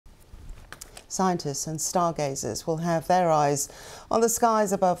Scientists and stargazers will have their eyes on the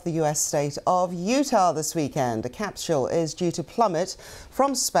skies above the US state of Utah this weekend. A capsule is due to plummet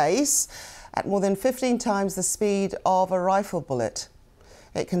from space at more than 15 times the speed of a rifle bullet.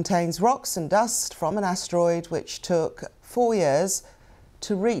 It contains rocks and dust from an asteroid which took 4 years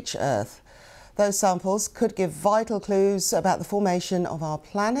to reach Earth. Those samples could give vital clues about the formation of our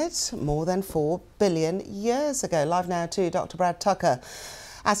planet more than 4 billion years ago. Live now to Dr. Brad Tucker,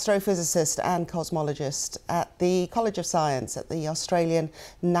 astrophysicist and cosmologist at the College of Science at the Australian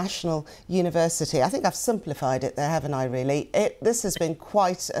National University. I think I've simplified it there, haven't I, really? This has been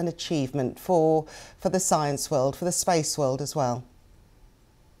quite an achievement for the science world, for the space world as well.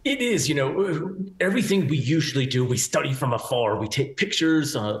 It is, everything we usually do, we study from afar. We take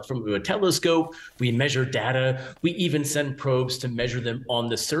pictures from a telescope, we measure data, we even send probes to measure them on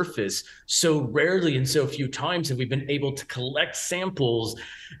the surface. So rarely and so few times have we been able to collect samples,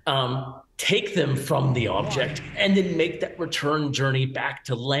 take them from the object, and then make that return journey back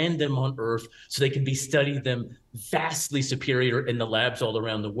to land them on Earth so they can be studied them vastly superior in the labs all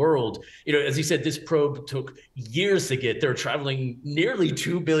around the world. As you said, this probe took years to get there, traveling nearly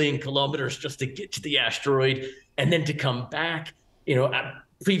 2 billion kilometers just to get to the asteroid and then to come back.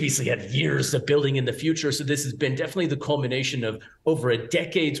 Previously had years of building in the future. So this has been definitely the culmination of over a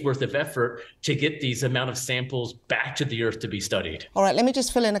decade's worth of effort to get these amount of samples back to the Earth to be studied. All right, let me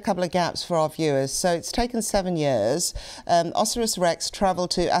just fill in a couple of gaps for our viewers. So it's taken 7 years. Osiris-Rex travelled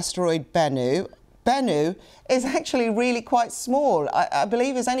to asteroid Bennu. Bennu is actually really quite small. I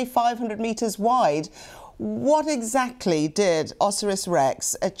believe it's only 500 metres wide. What exactly did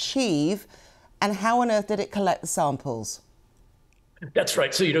Osiris-Rex achieve and how on earth did it collect the samples? That's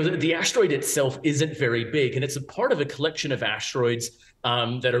right. So, the asteroid itself isn't very big, and it's a part of a collection of asteroids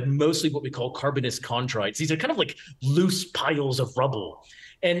that are mostly what we call carbonous chondrites. These are kind of like loose piles of rubble.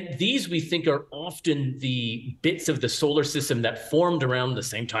 And these we think are often the bits of the solar system that formed around the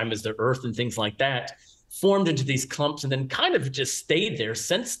same time as the Earth and things like that, formed into these clumps and then kind of just stayed there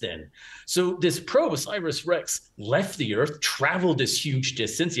since then. So this probe, Osiris-Rex, left the Earth, traveled this huge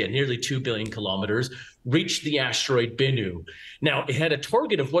distance, nearly 2 billion kilometers, reached the asteroid Bennu. Now, it had a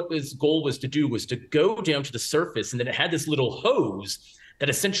target of what its goal was to do was to go down to the surface, and then it had this little hose that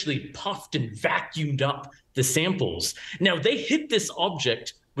essentially puffed and vacuumed up the samples. Now, they hit this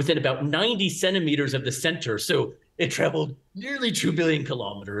object within about 90 centimeters of the center. So it traveled nearly 2 billion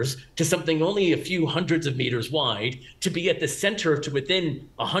kilometers to something only a few hundreds of meters wide to be at the center to within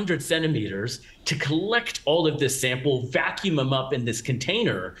 100 centimeters to collect all of this sample, vacuum them up in this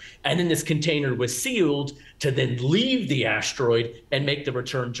container. And then this container was sealed to then leave the asteroid and make the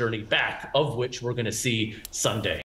return journey back, of which we're going to see Sunday.